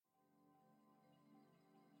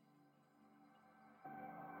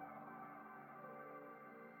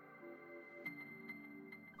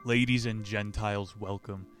Ladies and Gentiles,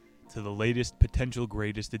 welcome to the latest, potential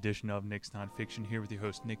greatest edition of Nick's Nonfiction, here with your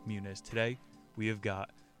host, Nick Muniz. Today, we have got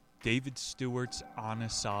David Stewart's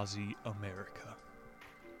Anasazi America.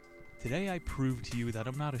 Today, I prove to you that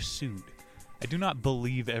I'm not a suit. I do not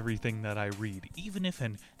believe everything that I read, even if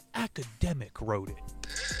an academic wrote it.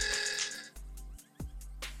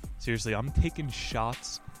 Seriously, I'm taking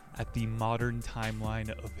shots at the modern timeline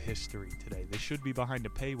of history today. This should be behind a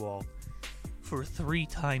paywall. For 3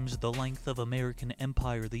 times the length of American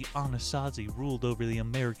empire, the Anasazi ruled over the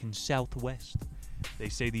American Southwest. They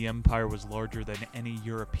say the empire was larger than any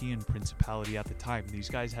European principality at the time. These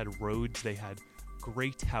guys had roads, they had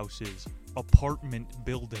great houses, apartment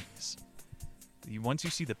buildings. Once you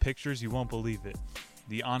see the pictures, you won't believe it.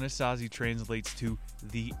 The Anasazi translates to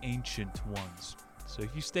the ancient ones. So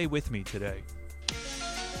if you stay with me today,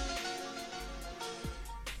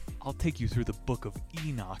 I'll take you through the book of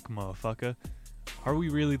Enoch, motherfucker. Are we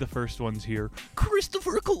really the first ones here?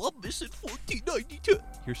 Christopher Columbus in 1492.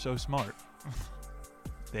 You're so smart.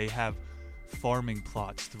 They have farming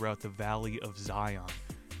plots throughout the Valley of Zion.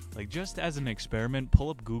 Like, just as an experiment,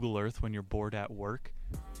 pull up Google Earth when you're bored at work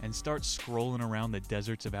and start scrolling around the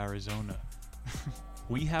deserts of Arizona.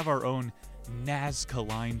 We have our own Nazca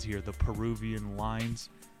lines here, the Peruvian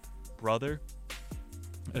lines. Brother,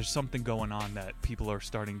 there's something going on that people are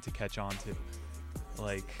starting to catch on to.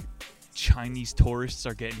 Like, Chinese tourists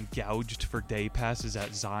are getting gouged for day passes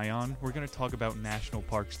at Zion. We're going to talk about national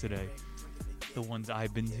parks today. The ones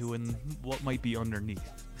I've been to and what might be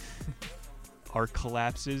underneath. Our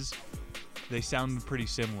collapses, they sound pretty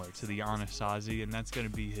similar to the Anasazi, and that's going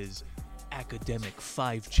to be his academic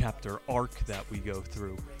 5-chapter arc that we go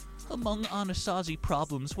through. Among Anasazi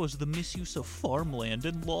problems was the misuse of farmland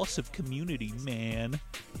and loss of community, man.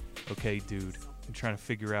 Okay, dude. I'm trying to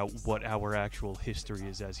figure out what our actual history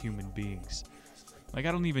is as human beings. Like,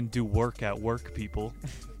 I don't even do work at work, people.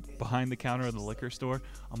 Behind the counter of the liquor store,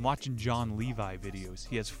 I'm watching John Levi videos.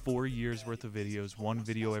 He has 4 years worth of videos, 1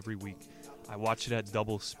 video every week. I watch it at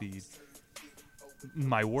double speed.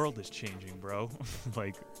 My world is changing, bro.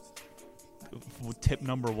 Like, tip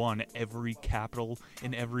number 1, every capital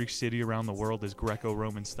in every city around the world is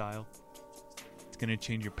Greco-Roman style. It's going to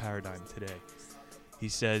change your paradigm today. He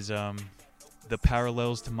says, the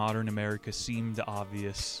parallels to modern America seemed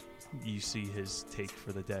obvious. You see his take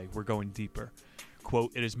for the day. We're going deeper.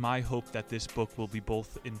 Quote, "It is my hope that this book will be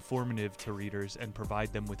both informative to readers and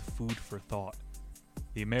provide them with food for thought.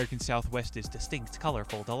 The American Southwest is distinct,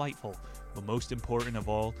 colorful, delightful, but most important of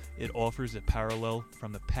all, it offers a parallel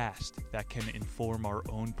from the past that can inform our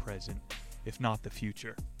own present, if not the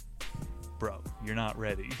future." Bro, you're not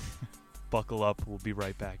ready. Buckle up. We'll be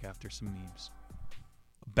right back after some memes.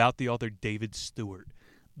 About the author David Stewart.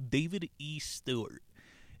 David E. Stewart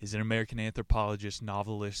is an American anthropologist,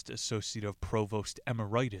 novelist, associate of Provost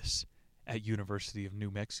Emeritus at University of New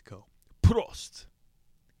Mexico. Prost!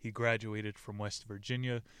 He graduated from West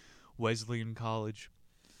Virginia, Wesleyan College.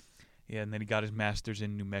 Yeah, and then he got his master's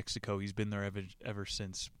in New Mexico. He's been there ever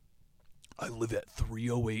since. I live at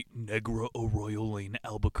 308 Negra Arroyo Lane,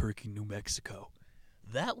 Albuquerque, New Mexico.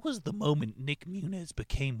 That was the moment Nick Muniz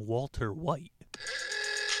became Walter White.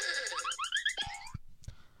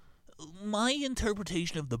 My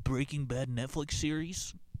interpretation of the Breaking Bad Netflix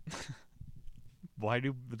series. Why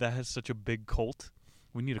do that has such a big cult?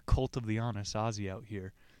 We need a cult of the Anasazi out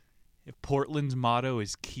here. If Portland's motto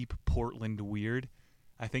is keep Portland weird,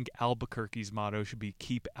 I think Albuquerque's motto should be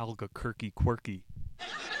keep Albuquerque quirky.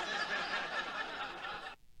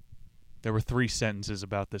 There were 3 sentences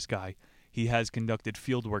about this guy. He has conducted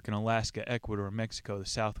fieldwork in Alaska, Ecuador, Mexico, the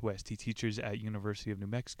Southwest. He teaches at University of New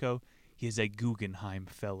Mexico. He is a Guggenheim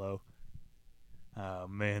Fellow. Oh,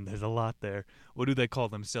 man, there's a lot there. What do they call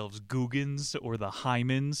themselves? Googans or the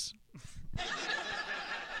Hymens?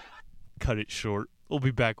 Cut it short. We'll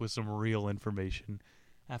be back with some real information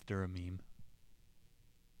after a meme.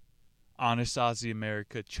 Anasazi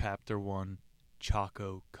America, Chapter 1,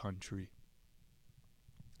 Chaco Country.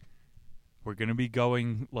 We're going to be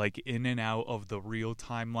going, like, in and out of the real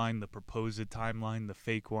timeline, the proposed timeline, the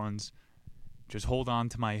fake ones. Just hold on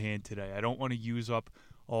to my hand today. I don't want to use up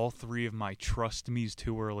all 3 of my trust me's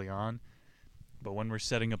too early on, but when we're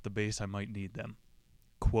setting up the base, I might need them.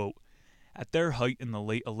 Quote, "At their height in the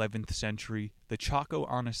late 11th century, the Chaco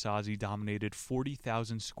Anasazi dominated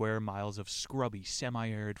 40,000 square miles of scrubby,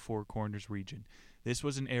 semi-arid Four Corners region. This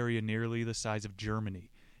was an area nearly the size of Germany.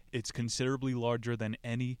 It's considerably larger than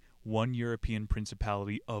any one European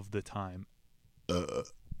principality of the time."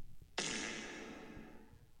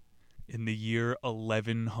 In the year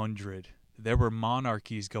 1100, there were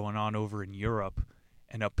monarchies going on over in Europe,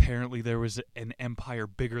 And apparently there was an empire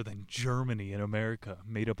bigger than Germany in America,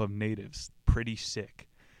 made up of natives. Pretty sick.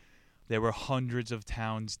 There were hundreds of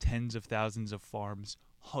towns, tens of thousands of farms,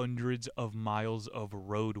 hundreds of miles of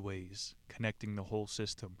roadways connecting the whole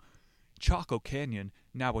system. Chaco Canyon,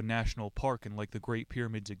 now a national park and like the Great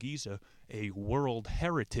Pyramids of Giza, a World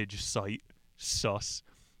Heritage Site, sus,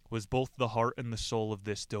 was both the heart and the soul of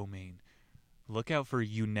this domain. Look out for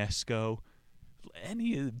UNESCO.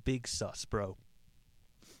 Any big sus, bro.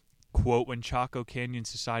 Quote, when Chaco Canyon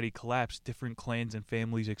society collapsed, different clans and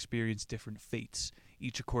families experienced different fates,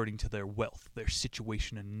 each according to their wealth, their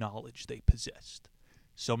situation, and knowledge they possessed.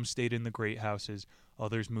 Some stayed in the great houses,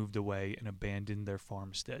 others moved away and abandoned their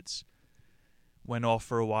farmsteads. Went off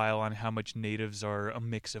for a while on how much natives are a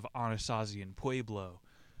mix of Anasazi and Pueblo,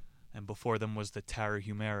 and before them was the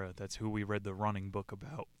Tarahumara. That's who we read the Running book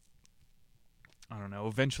about. I don't know.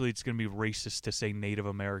 Eventually it's going to be racist to say Native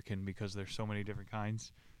American because there's so many different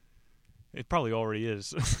kinds. It probably already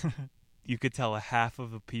is. You could tell a half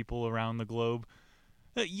of the people around the globe,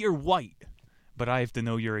 you're white, but I have to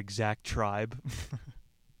know your exact tribe.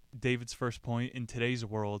 David's first point, in today's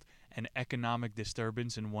world, an economic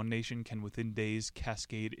disturbance in one nation can within days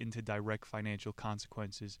cascade into direct financial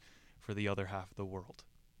consequences for the other half of the world.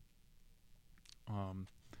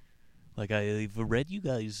 Like I've read you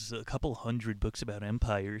guys a couple hundred books about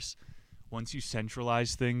empires. Once you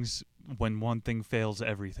centralize things, when one thing fails,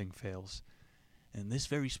 everything fails. And this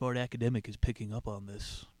very smart academic is picking up on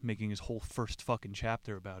this, making his whole first fucking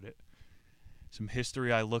chapter about it. Some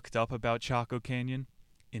history I looked up about Chaco Canyon.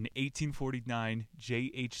 In 1849,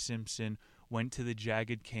 J.H. Simpson went to the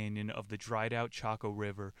jagged canyon of the dried-out Chaco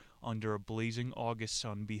River under a blazing August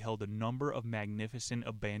sun, beheld a number of magnificent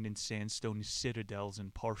abandoned sandstone citadels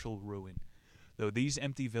in partial ruin. Though these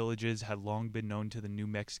empty villages had long been known to the New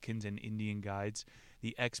Mexicans and Indian guides,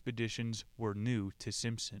 the expeditions were new to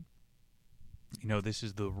Simpson. You know, this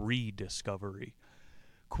is the rediscovery.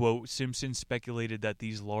 Quote, Simpson speculated that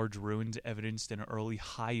these large ruins evidenced an early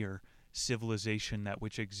higher civilization that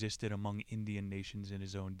which existed among Indian nations in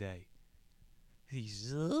his own day.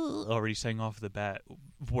 He's already saying off the bat,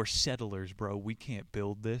 we're settlers, bro. We can't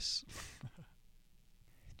build this.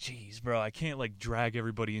 Jeez, bro, I can't, drag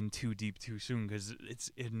everybody in too deep too soon because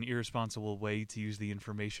it's an irresponsible way to use the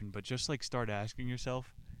information, but just, start asking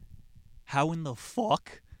yourself, how in the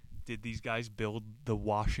fuck did these guys build the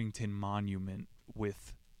Washington Monument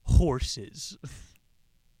with horses?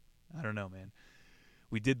 I don't know, man.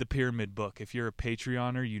 We did the Pyramid book. If you're a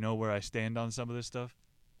Patreoner, you know where I stand on some of this stuff.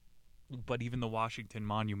 But even the Washington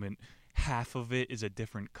Monument, half of it is a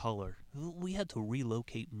different color. We had to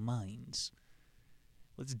relocate mines.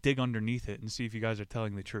 Let's dig underneath it and see if you guys are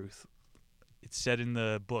telling the truth. It said in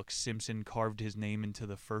the book Simpson carved his name into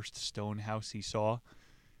the first stone house he saw,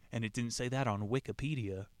 and it didn't say that on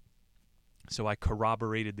Wikipedia. So I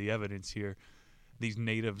corroborated the evidence here. These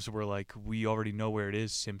natives were like, we already know where it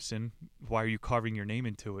is, Simpson. Why are you carving your name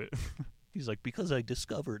into it? He's like, because I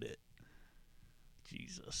discovered it.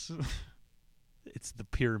 Jesus. It's the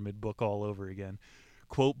Pyramid book all over again.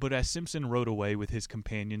 Quote, but as Simpson rode away with his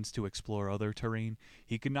companions to explore other terrain,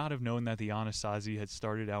 he could not have known that the Anasazi had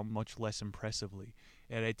started out much less impressively.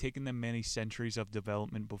 It had taken them many centuries of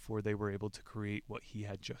development before they were able to create what he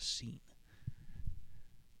had just seen.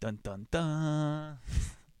 Dun dun dun.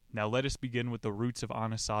 Now let us begin with the roots of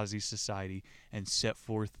Anasazi society and set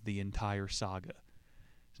forth the entire saga.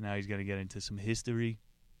 So now he's going to get into some history.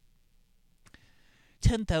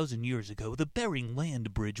 10,000 years ago, the Bering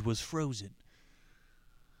Land Bridge was frozen.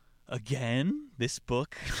 Again, this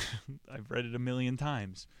book, I've read it a million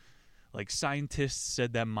times. Scientists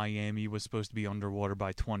said that Miami was supposed to be underwater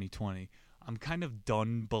by 2020. I'm kind of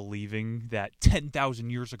done believing that 10,000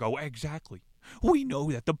 years ago, exactly, we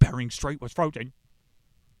know that the Bering Strait was frozen.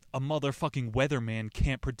 A motherfucking weatherman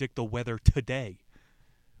can't predict the weather today.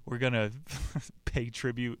 We're gonna pay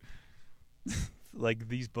tribute,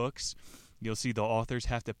 these books. You'll see the authors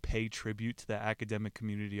have to pay tribute to the academic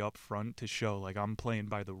community up front to show, I'm playing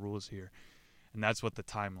by the rules here. And that's what the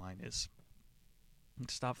timeline is.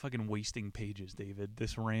 Stop fucking wasting pages, David.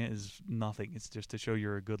 This rant is nothing. It's just to show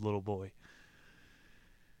you're a good little boy.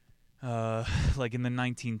 In the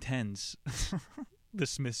 1910s, the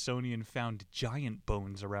Smithsonian found giant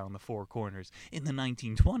bones around the four corners. In the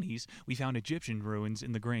 1920s, we found Egyptian ruins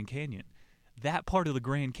in the Grand Canyon. That part of the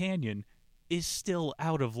Grand Canyon is still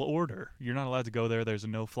out of order. You're not allowed to go there. There's a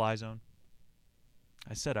no-fly zone.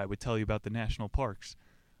 I said I would tell you about the national parks.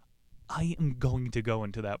 I am going to go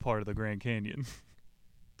into that part of the Grand Canyon.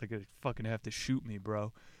 They're going to fucking have to shoot me,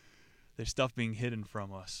 bro. There's stuff being hidden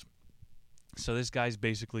from us. So this guy's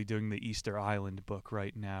basically doing the Easter Island book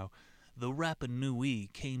right now. The Rapa Nui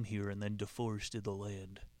came here and then deforested the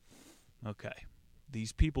land. Okay.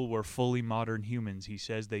 These people were fully modern humans. He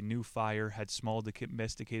says they knew fire, had small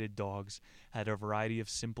domesticated dogs, had a variety of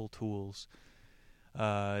simple tools.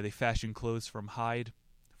 They fashioned clothes from hide,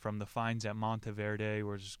 from the finds at Monteverde,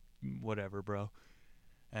 or just whatever, bro.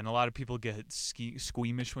 And a lot of people get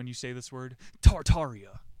squeamish when you say this word.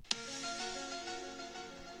 Tartaria.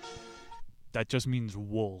 That just means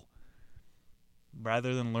wool.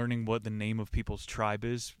 Rather than learning what the name of people's tribe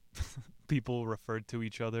is, people referred to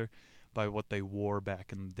each other by what they wore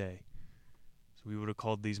back in the day. So we would have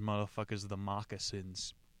called these motherfuckers the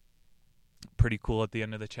moccasins. Pretty cool. At the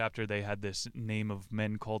end of the chapter, they had this name of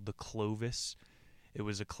men called the Clovis. It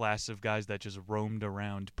was a class of guys that just roamed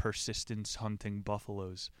around, persistence hunting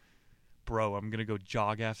buffaloes. Bro, I'm gonna go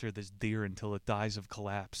jog after this deer until it dies of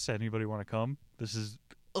collapse. Anybody want to come? This is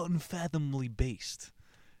unfathomably based.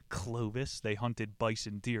 Clovis, they hunted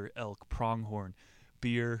bison, deer, elk, pronghorn,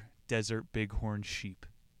 bear, desert bighorn sheep.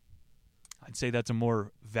 I'd say that's a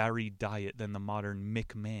more varied diet than the modern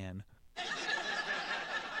McMahon.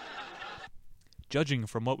 Judging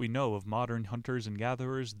from what we know of modern hunters and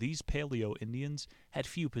gatherers, these Paleo Indians had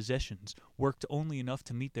few possessions, worked only enough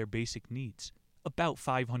to meet their basic needs, about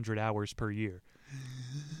 500 hours per year.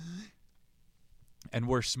 And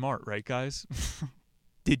we're smart, right, guys?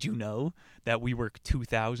 Did you know that we work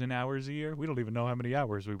 2,000 hours a year? We don't even know how many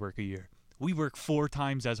hours we work a year. We work 4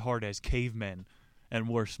 times as hard as cavemen, and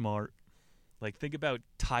we're smart. Like, think about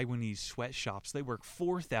Taiwanese sweatshops. They work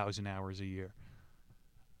 4,000 hours a year.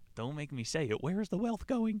 Don't make me say it. Where's the wealth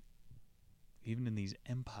going? Even in these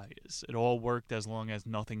empires, it all worked as long as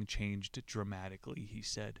nothing changed dramatically, he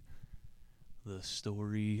said. The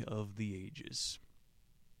story of the ages.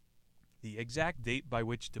 The exact date by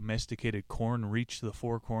which domesticated corn reached the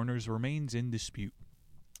Four Corners remains in dispute.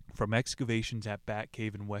 From excavations at Bat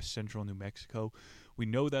Cave in west central New Mexico, we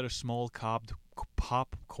know that a small cobbed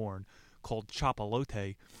popcorn called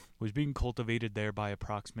chapalote was being cultivated there by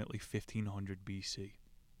approximately 1500 BC.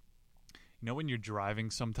 You know when you're driving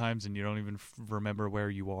sometimes and you don't even remember where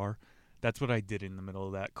you are? That's what I did in the middle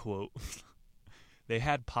of that quote. They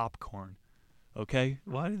had popcorn. Okay?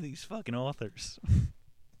 Why do these fucking authors?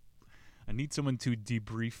 I need someone to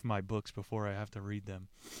debrief my books before I have to read them.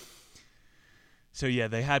 So yeah,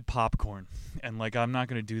 they had popcorn. And like, I'm not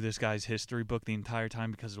going to do this guy's history book the entire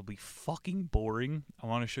time because it'll be fucking boring. I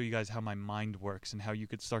want to show you guys how my mind works and how you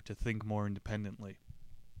could start to think more independently.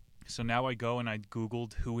 So now I go and I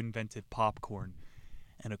Googled who invented popcorn.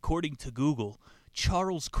 And according to Google,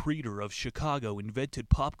 Charles Creeder of Chicago invented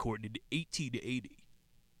popcorn in 1880.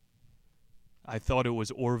 I thought it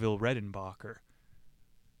was Orville Redenbacher.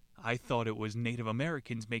 I thought it was Native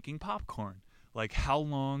Americans making popcorn. Like, how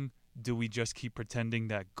long do we just keep pretending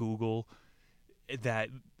that Google, that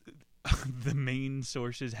the main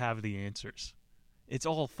sources have the answers? It's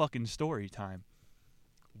all fucking story time.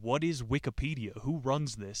 What is Wikipedia? Who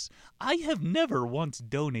runs this? I have never once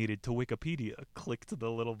donated to Wikipedia. Click to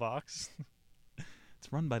the little box.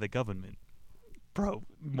 It's run by the government. Bro,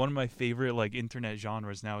 one of my favorite like internet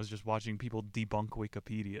genres now is just watching people debunk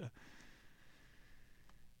Wikipedia.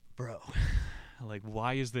 Bro, like,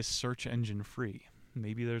 why is this search engine free?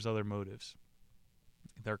 Maybe there's other motives.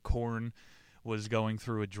 Their corn was going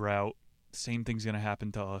through a drought. Same thing's going to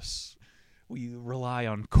happen to us. We rely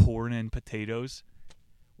on corn and potatoes.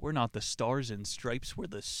 We're not the stars and stripes. We're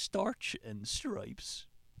the starch and stripes.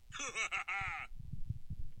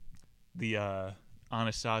 The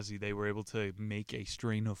Anasazi, they were able to make a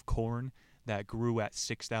strain of corn that grew at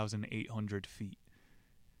 6,800 feet.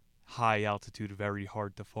 High altitude, very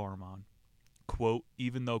hard to farm on. Quote,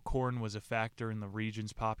 even though corn was a factor in the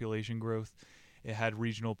region's population growth, it had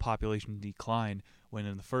regional population decline when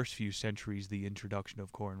in the first few centuries the introduction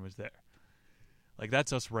of corn was there. Like,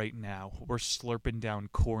 that's us right now. We're slurping down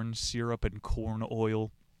corn syrup and corn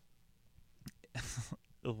oil.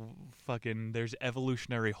 Fucking, there's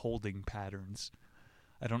evolutionary holding patterns.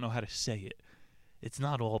 I don't know how to say it. It's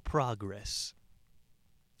not all progress.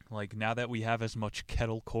 Like, now that we have as much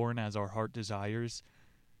kettle corn as our heart desires,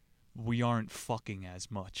 we aren't fucking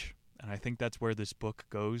as much. And I think that's where this book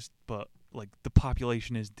goes. But, like, the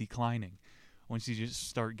population is declining once you just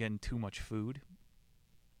start getting too much food.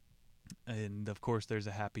 And, of course, there's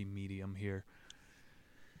a happy medium here.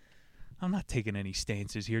 I'm not taking any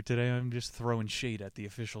stances here today. I'm just throwing shade at the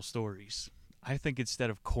official stories. I think instead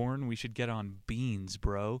of corn, we should get on beans,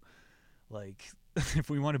 bro. Like, if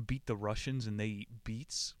we want to beat the Russians and they eat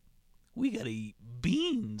beets, we gotta eat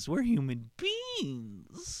beans. We're human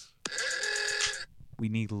beings. We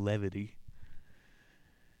need levity.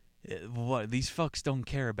 What? These fucks don't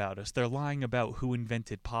care about us. They're lying about who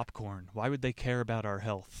invented popcorn. Why would they care about our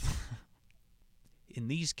health? In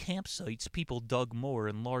these campsites, people dug more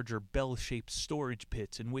and larger bell-shaped storage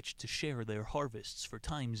pits in which to share their harvests for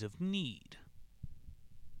times of need.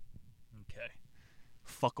 Okay.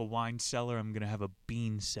 Fuck a wine cellar, I'm gonna have a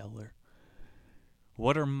bean cellar.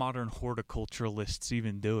 What are modern horticulturalists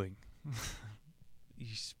even doing? You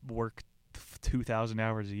work 2,000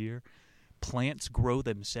 hours a year? Plants grow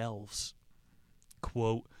themselves.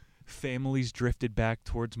 Quote, families drifted back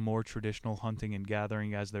towards more traditional hunting and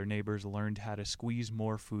gathering as their neighbors learned how to squeeze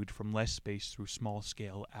more food from less space through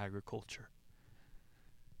small-scale agriculture.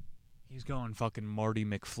 He's going fucking Marty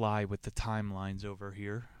McFly with the timelines over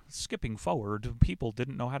here. Skipping forward, people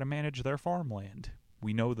didn't know how to manage their farmland.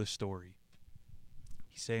 We know the story.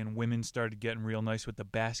 He's saying women started getting real nice with the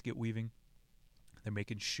basket weaving. They're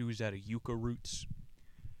making shoes out of yucca roots.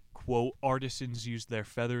 Quote, artisans used their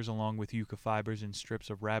feathers along with yucca fibers and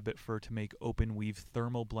strips of rabbit fur to make open weave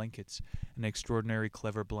thermal blankets, an extraordinary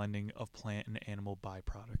clever blending of plant and animal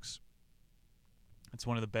byproducts. It's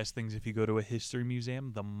one of the best things if you go to a history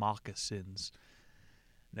museum, the moccasins.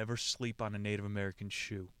 Never sleep on a Native American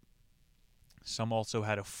shoe. Some also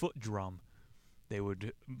had a foot drum. They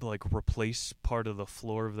would replace part of the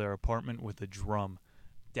floor of their apartment with a drum.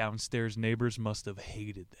 Downstairs neighbors must have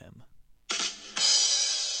hated them.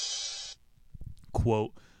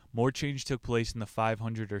 Quote, more change took place in the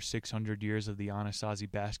 500 or 600 years of the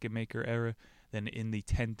Anasazi basket maker era than in the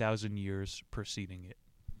 10,000 years preceding it.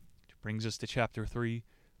 Which brings us to Chapter 3,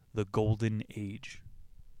 the Golden Age.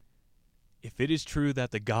 If it is true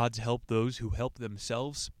that the gods help those who help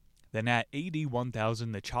themselves, then at AD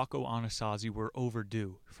 1000 the Chaco Anasazi were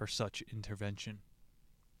overdue for such intervention.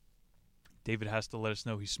 David has to let us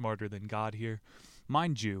know he's smarter than God here.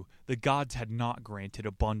 Mind you, the gods had not granted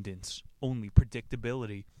abundance, only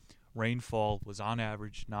predictability. Rainfall was on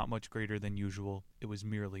average not much greater than usual. It was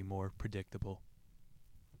merely more predictable.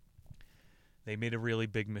 They made a really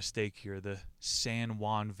big mistake here. The San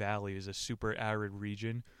Juan Valley is a super arid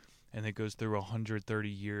region, and it goes through 130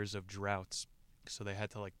 years of droughts. So they had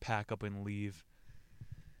to pack up and leave.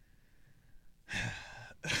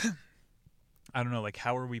 I don't know,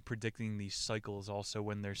 how are we predicting these cycles also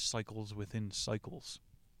when there's cycles within cycles?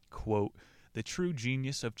 Quote, the true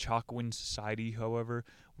genius of Chacoan society, however,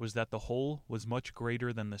 was that the whole was much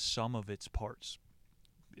greater than the sum of its parts.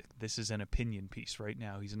 This is an opinion piece right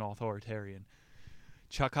now. He's an authoritarian.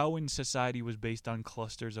 Chacoan society was based on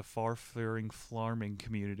clusters of far-flung farming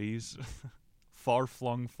communities,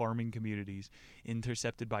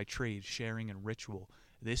 intercepted by trade, sharing, and ritual.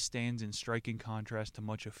 This stands in striking contrast to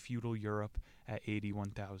much of feudal Europe at AD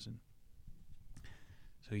 1000.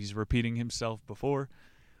 So he's repeating himself before.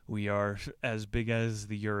 We are as big as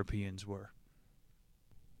the Europeans were.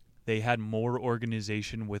 They had more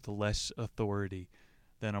organization with less authority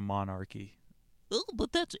than a monarchy. Oh,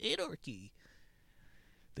 but that's anarchy.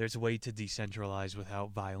 There's a way to decentralize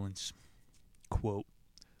without violence. Quote,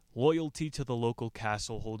 loyalty to the local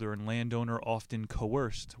castle holder and landowner, often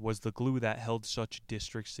coerced, was the glue that held such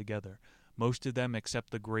districts together. Most of them,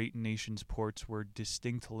 except the great nation's ports, were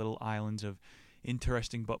distinct little islands of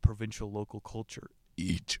interesting but provincial local culture.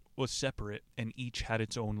 Each was separate, and each had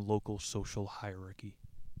its own local social hierarchy.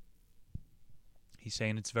 He's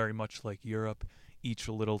saying it's very much like Europe. Each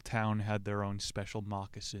little town had their own special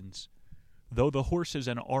moccasins. Though the horses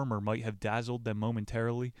and armor might have dazzled them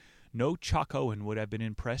momentarily, no Chacoan would have been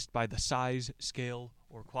impressed by the size, scale,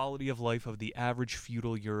 or quality of life of the average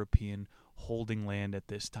feudal European holding land at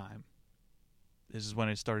this time. This is when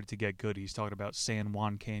it started to get good. He's talking about San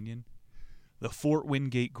Juan Canyon. The Fort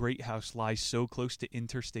Wingate Great House lies so close to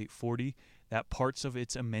Interstate 40 that parts of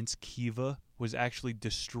its immense kiva was actually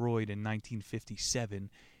destroyed in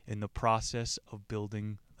 1957 in the process of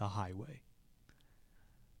building the highway.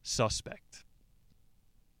 Suspect.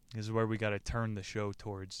 This is where we got to turn the show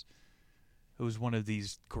towards. It was one of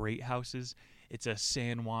these great houses. It's a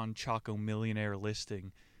San Juan Chaco millionaire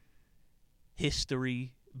listing.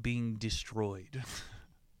 History being destroyed.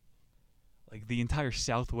 The entire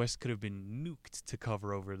Southwest could have been nuked to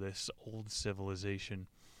cover over this old civilization.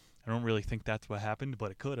 I don't really think that's what happened,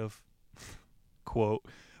 but it could have. Quote,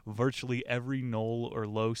 virtually every knoll or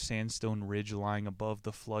low sandstone ridge lying above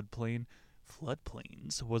the floodplains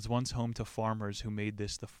was once home to farmers who made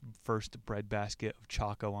this the first breadbasket of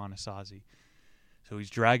Chaco Anasazi. So he's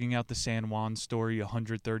dragging out the San Juan story.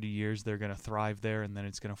 130 years they're going to thrive there, and then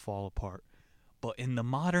it's going to fall apart. But in the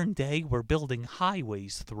modern day, we're building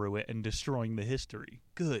highways through it and destroying the history.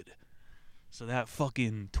 Good. So that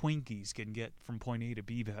fucking Twinkies can get from point A to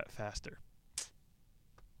B faster.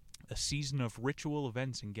 A season of ritual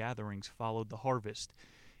events and gatherings followed the harvest.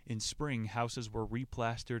 In spring, houses were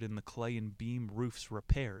replastered and the clay and beam roofs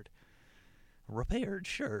repaired. Repaired,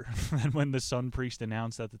 sure. And when the sun priest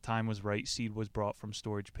announced that the time was right, seed was brought from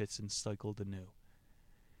storage pits and cycled anew.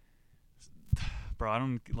 Bro, I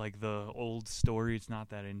don't like the old story. It's not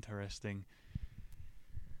that interesting.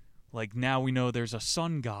 Like, now we know there's a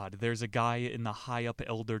sun god. There's a guy in the high-up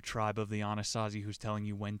elder tribe of the Anasazi who's telling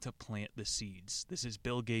you when to plant the seeds. This is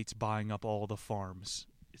Bill Gates buying up all the farms.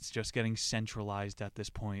 It's just getting centralized at this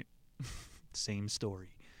point. Same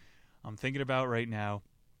story. I'm thinking about right now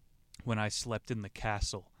when I slept in the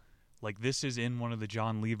castle. Like, this is in one of the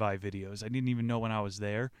John Levi videos. I didn't even know when I was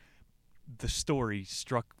there. The story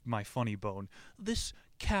struck my funny bone. This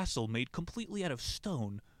castle, made completely out of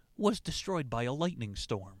stone, was destroyed by a lightning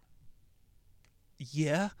storm.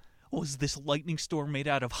 Yeah? Was this lightning storm made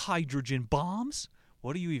out of hydrogen bombs?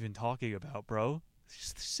 What are you even talking about, bro?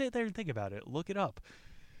 Just sit there and think about it. Look it up.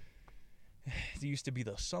 It used to be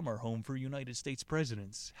the summer home for United States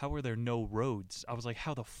presidents. How are there no roads? I was like,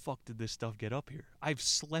 how the fuck did this stuff get up here? I've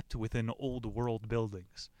slept within old world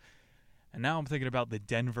buildings. And now I'm thinking about the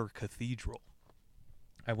Denver Cathedral.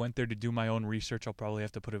 I went there to do my own research. I'll probably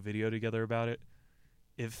have to put a video together about it.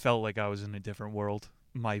 It felt like I was in a different world.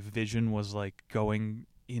 My vision was like going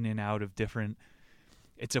in and out of different...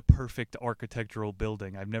 It's a perfect architectural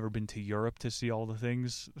building. I've never been to Europe to see all the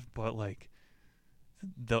things, but like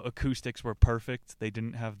the acoustics were perfect. They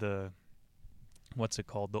didn't have the... What's it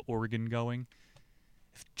called? The organ going.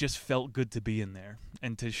 It just felt good to be in there.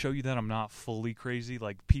 And to show you that I'm not fully crazy,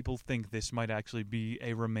 like, people think this might actually be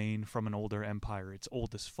a remain from an older empire. It's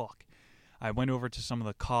old as fuck. I went over to some of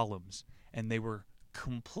the columns, and they were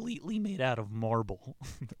completely made out of marble.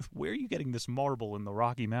 Where are you getting this marble in the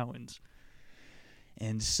Rocky Mountains?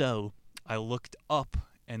 And so I looked up,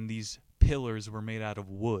 and these pillars were made out of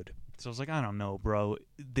wood. So I was like, I don't know, bro.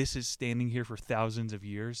 This is standing here for thousands of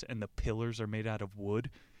years, and the pillars are made out of wood.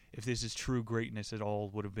 If this is true greatness, it all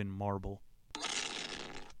would have been marble.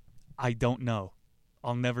 I don't know.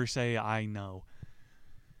 I'll never say I know.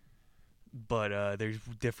 But there's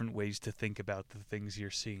different ways to think about the things you're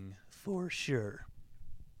seeing, for sure.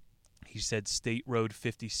 He said State Road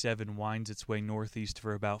 57 winds its way northeast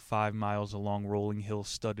for about 5 miles along rolling hills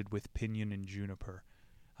studded with pinyon and juniper.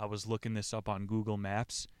 I was looking this up on Google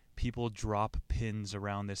Maps. People drop pins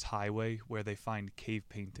around this highway where they find cave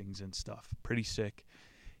paintings and stuff. Pretty sick.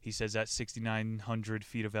 He says at 6,900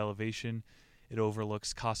 feet of elevation, it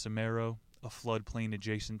overlooks Casimiro, a floodplain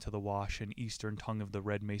adjacent to the Wash and eastern tongue of the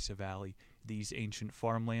Red Mesa Valley. These ancient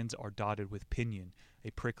farmlands are dotted with pinyon, a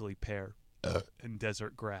prickly pear, and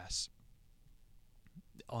desert grass.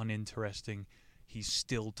 Uninteresting. He's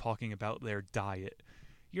still talking about their diet.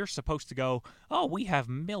 You're supposed to go, oh, we have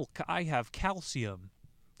milk, I have calcium.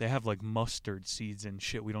 They have like mustard seeds and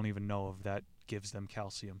shit we don't even know of that gives them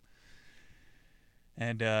calcium.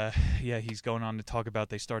 And, yeah, he's going on to talk about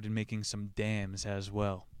they started making some dams as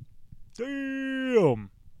well. Damn!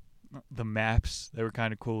 The maps, they were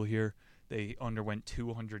kind of cool here. They underwent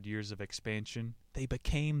 200 years of expansion. They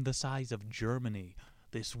became the size of Germany.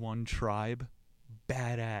 This one tribe,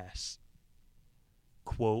 badass.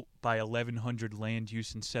 Quote, by 1100, land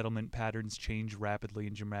use and settlement patterns changed rapidly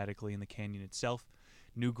and dramatically in the canyon itself.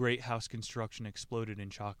 New great house construction exploded in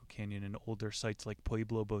Chaco Canyon, and older sites like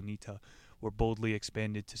Pueblo Bonita were boldly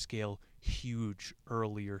expanded to scale huge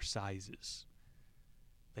earlier sizes.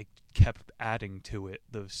 They kept adding to it.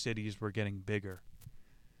 The cities were getting bigger.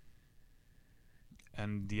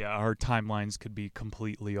 And yeah, our timelines could be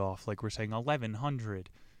completely off. Like we're saying 1100.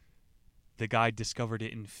 The guy discovered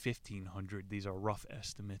it in 1500. These are rough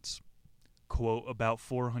estimates. Quote, about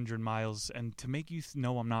 400 miles. And to make you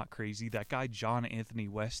know I'm not crazy, that guy John Anthony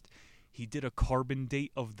West, he did a carbon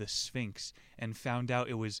date of the Sphinx and found out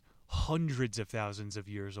it was hundreds of thousands of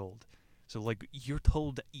years old. So, like, you're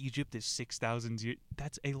told that Egypt is 6,000 years.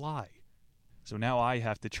 That's a lie. So now I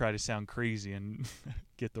have to try to sound crazy and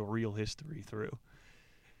get the real history through.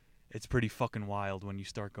 It's pretty fucking wild when you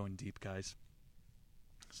start going deep, guys.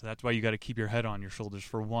 So that's why you got to keep your head on your shoulders.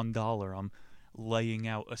 For $1, I'm laying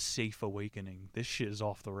out a safe awakening. This shit is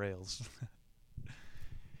off the rails.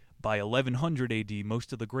 By 1100 AD,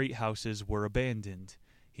 most of the great houses were abandoned.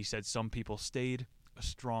 He said some people stayed. A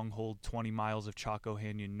stronghold 20 miles of Chaco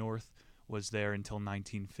Canyon north was there until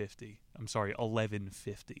 1150.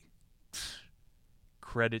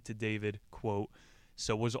 Credit to David, quote,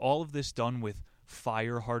 so was all of this done with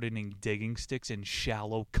fire-hardening digging sticks and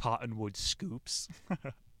shallow cottonwood scoops?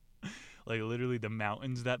 Like, literally the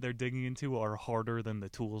mountains that they're digging into are harder than the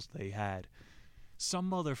tools they had.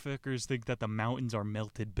 Some motherfuckers think that the mountains are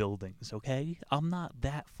melted buildings, okay? I'm not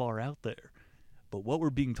that far out there. But what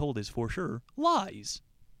we're being told is for sure lies.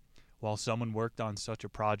 While someone worked on such a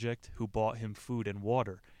project who bought him food and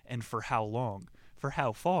water, and for how long? For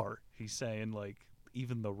how far? He's saying, like,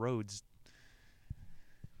 even the roads.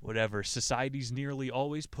 Whatever. Societies nearly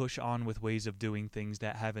always push on with ways of doing things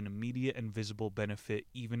that have an immediate and visible benefit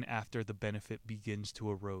even after the benefit begins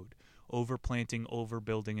to erode. Overplanting,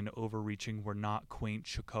 overbuilding, and overreaching were not quaint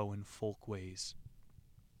Chacoan folk ways.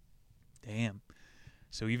 Damn.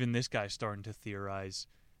 So even this guy's starting to theorize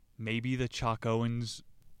maybe the Chacoans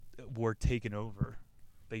were taken over.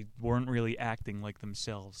 They weren't really acting like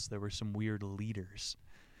themselves. There were some weird leaders.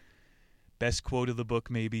 Best quote of the book,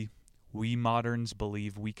 maybe. We moderns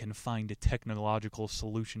believe we can find a technological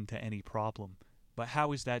solution to any problem. But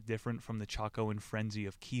how is that different from the Chacoan frenzy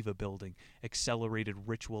of kiva building, accelerated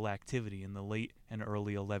ritual activity in the late and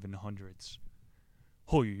early 1100s?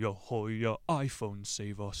 Hoya, hoya, iPhone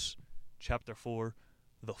save us. Chapter 4,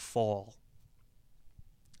 The Fall.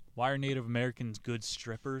 Why are Native Americans good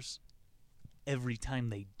strippers? Every time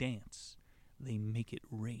they dance, they make it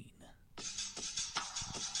rain.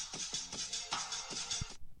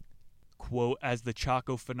 Quote, as the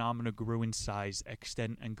Chaco phenomena grew in size,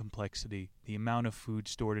 extent, and complexity, the amount of food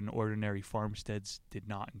stored in ordinary farmsteads did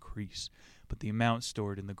not increase, but the amount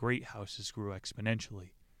stored in the great houses grew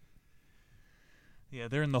exponentially. Yeah,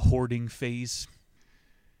 they're in the hoarding phase.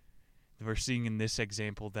 We're seeing in this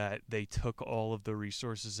example that they took all of the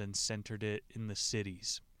resources and centered it in the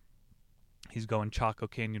cities. He's going Chaco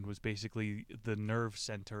Canyon was basically the nerve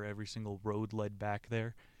center. Every single road led back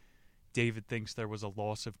there. David thinks there was a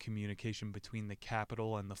loss of communication between the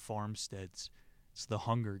capital and the farmsteads. It's the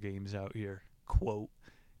Hunger Games out here. Quote,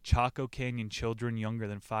 Chaco Canyon children younger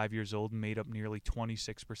than 5 years old made up nearly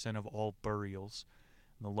 26% of all burials.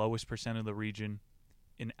 And the lowest percent of the region.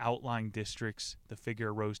 In outlying districts, the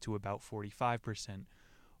figure rose to about 45%.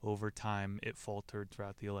 Over time, it faltered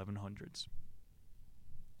throughout the 1100s.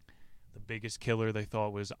 The biggest killer they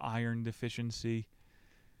thought was iron deficiency.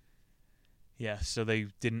 Yeah, so they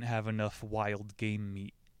didn't have enough wild game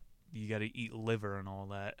meat. You got to eat liver and all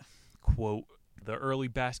that. Quote, the early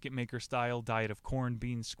basket maker style diet of corn,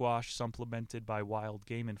 beans, squash, supplemented by wild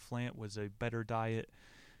game and plant was a better diet.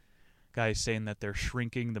 Guys saying that they're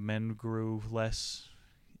shrinking, the men grew less.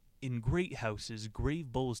 In great houses,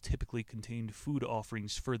 grave bowls typically contained food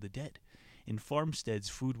offerings for the dead. In farmsteads,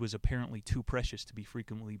 food was apparently too precious to be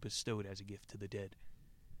frequently bestowed as a gift to the dead.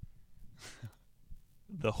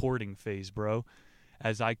 The hoarding phase, bro.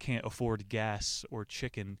 As I can't afford gas or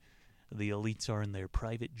chicken, the elites are in their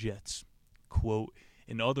private jets. Quote,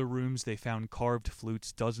 in other rooms they found carved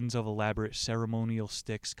flutes, dozens of elaborate ceremonial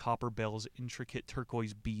sticks, copper bells, intricate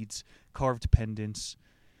turquoise beads, carved pendants.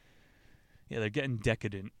 Yeah, they're getting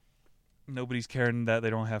decadent. Nobody's caring that they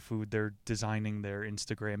don't have food. They're designing their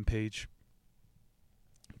Instagram page.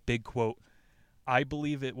 Big quote. I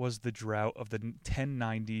believe it was the drought of the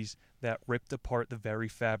 1090s that ripped apart the very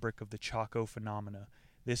fabric of the Chaco phenomena.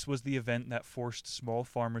 This was the event that forced small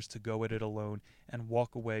farmers to go at it alone and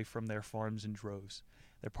walk away from their farms in droves.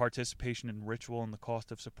 Their participation in ritual and the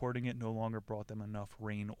cost of supporting it no longer brought them enough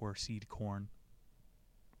rain or seed corn.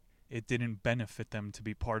 It didn't benefit them to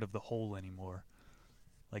be part of the whole anymore.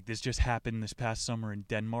 Like this just happened this past summer in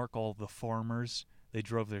Denmark. All of the farmers, they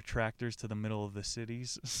drove their tractors to the middle of the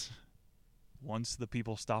cities. Once the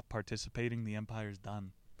people stop participating, the empire's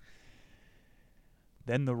done.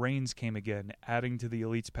 Then the rains came again, adding to the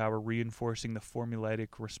elite's power, reinforcing the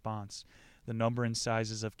formulaic response. The number and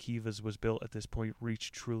sizes of kivas was built at this point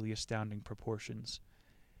reached truly astounding proportions.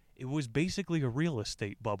 It was basically a real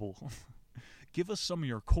estate bubble. Give us some of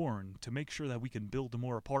your corn to make sure that we can build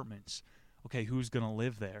more apartments. Okay, who's going to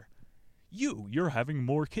live there? You're having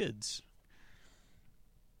more kids.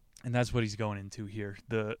 And that's what he's going into here.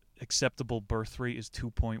 The acceptable birth rate is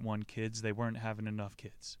 2.1 kids. They weren't having enough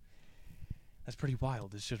kids. That's pretty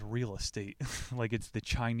wild. It's just real estate. Like it's the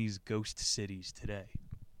Chinese ghost cities today.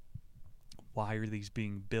 Why are these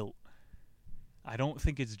being built? I don't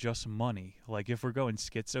think it's just money. Like if we're going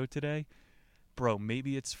schizo today, bro,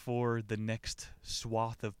 maybe it's for the next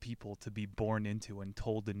swath of people to be born into and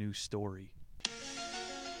told a new story.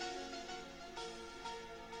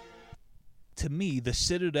 To me, the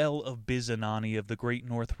citadel of Bizanani of the Great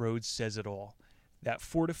North Road says it all. That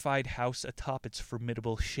fortified house atop its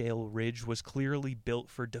formidable shale ridge was clearly built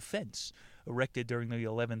for defense. Erected during the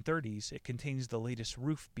 1130s, it contains the latest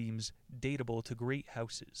roof beams datable to great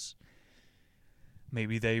houses.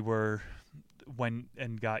 Maybe they went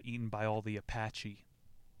and got eaten by all the Apache.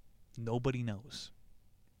 Nobody knows.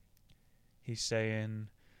 He's saying,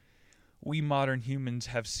 We modern humans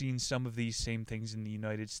have seen some of these same things in the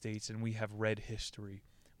United States, and we have read history.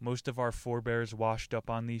 Most of our forebears washed up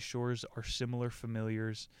on these shores are similar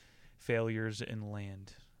failures in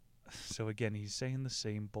land. So again, he's saying the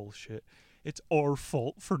same bullshit. It's our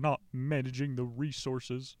fault for not managing the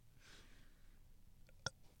resources.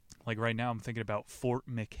 Like right now, I'm thinking about Fort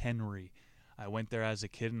McHenry. I went there as a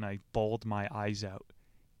kid and I bawled my eyes out.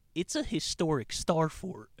 It's a historic star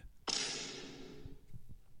fort.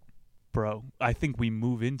 Bro, I think we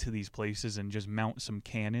move into these places and just mount some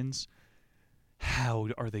cannons. How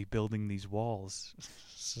are they building these walls?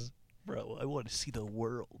 Bro, I want to see the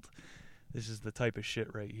world. This is the type of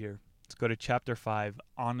shit right here. Let's go to Chapter 5,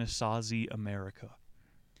 Anasazi America.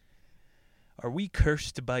 Are we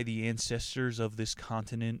cursed by the ancestors of this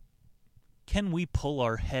continent? Can we pull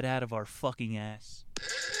our head out of our fucking ass?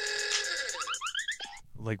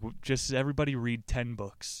 Like, just everybody read 10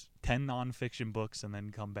 books. 10 nonfiction books and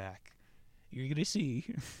then come back. You're going to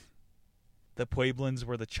see. The Pueblans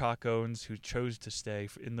were the Chacons who chose to stay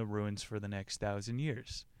in the ruins for the next 1,000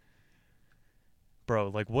 years. Bro,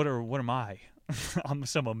 like, what am I? I'm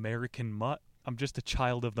some American mutt. I'm just a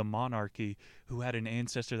child of the monarchy who had an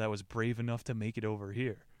ancestor that was brave enough to make it over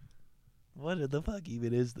here. What the fuck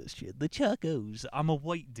even is this shit? The Chacos. I'm a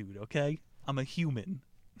white dude, okay? I'm a human.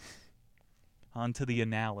 On to the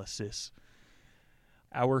analysis.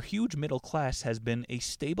 Our huge middle class has been a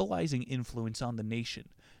stabilizing influence on the nation.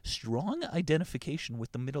 Strong identification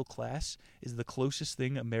with the middle class is the closest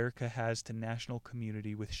thing America has to national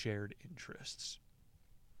community with shared interests.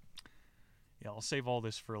 Yeah, I'll save all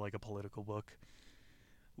this for like a political book.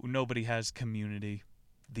 Nobody has community.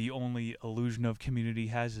 The only illusion of community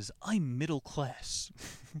has is, I'm middle class.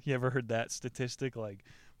 You ever heard that statistic? Like,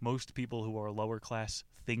 most people who are lower class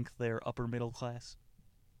think they're upper middle class.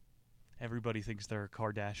 Everybody thinks they're a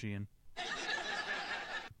Kardashian.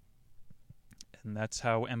 And that's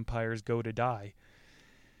how empires go to die.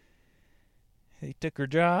 They took our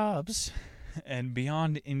jobs. And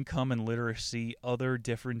beyond income and literacy, other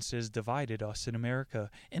differences divided us in America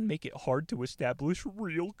and make it hard to establish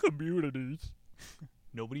real communities.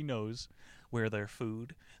 Nobody knows where their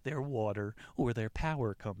food, their water, or their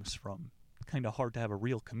power comes from. Kind of hard to have a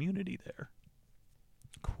real community there.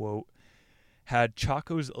 Quote, had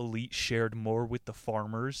Chaco's elite shared more with the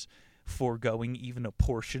farmers, foregoing even a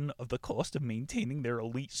portion of the cost of maintaining their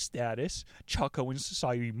elite status, Chacoan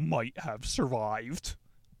society might have survived.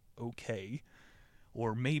 Okay.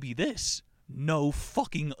 Or maybe this. No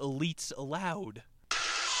fucking elites allowed.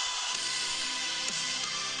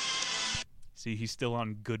 See, he's still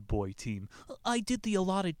on good boy team. I did the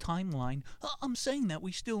allotted timeline. I'm saying that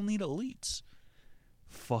we still need elites.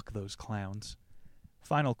 Fuck those clowns.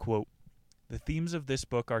 Final quote. The themes of this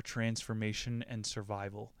book are transformation and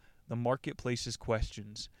survival. The marketplace's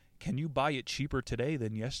questions. Can you buy it cheaper today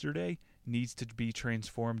than yesterday? Needs to be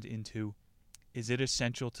transformed into, is it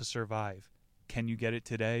essential to survive? Can you get it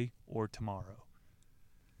today or tomorrow?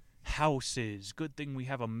 Houses. Good thing we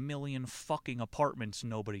have 1 million fucking apartments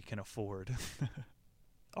nobody can afford.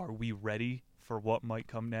 Are we ready for what might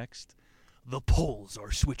come next? The poles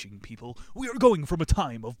are switching, people. We are going from a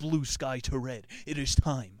time of blue sky to red. It is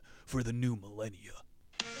time for the new millennia.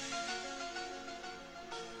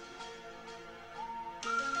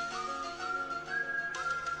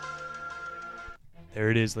 There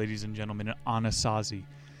it is, ladies and gentlemen, Anasazi,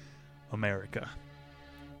 America.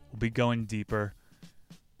 We'll be going deeper.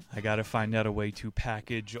 I gotta find out a way to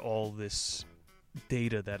package all this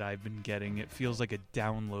data that I've been getting. It feels like a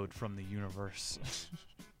download from the universe.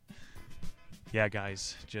 Yeah,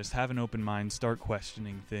 guys, just have an open mind, start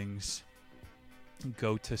questioning things.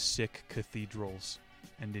 Go to sick cathedrals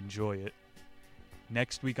and enjoy it.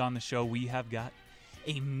 Next week on the show, we have got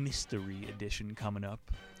a mystery edition coming up.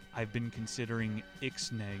 I've been considering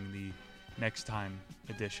ixnaying the next time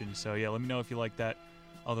edition. So yeah, let me know if you like that.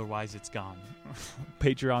 Otherwise, it's gone.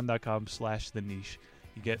 Patreon.com/theniche.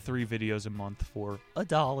 You get 3 videos a month for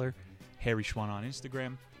 $1. Harry Schwan on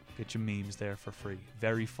Instagram. Get your memes there for free.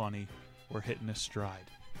 Very funny. We're hitting a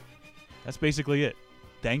stride. That's basically it.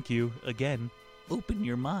 Thank you again. Open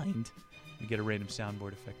your mind. We get a random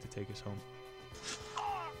soundboard effect to take us home.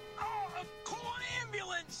 Call an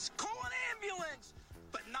ambulance! Call an ambulance!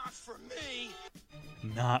 But not for me.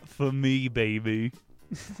 Not for me, baby.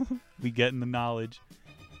 We getting the knowledge.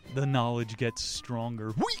 The knowledge gets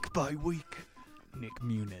stronger week by week. Nick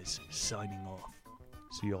Muniz signing off.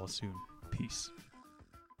 See y'all soon. Peace.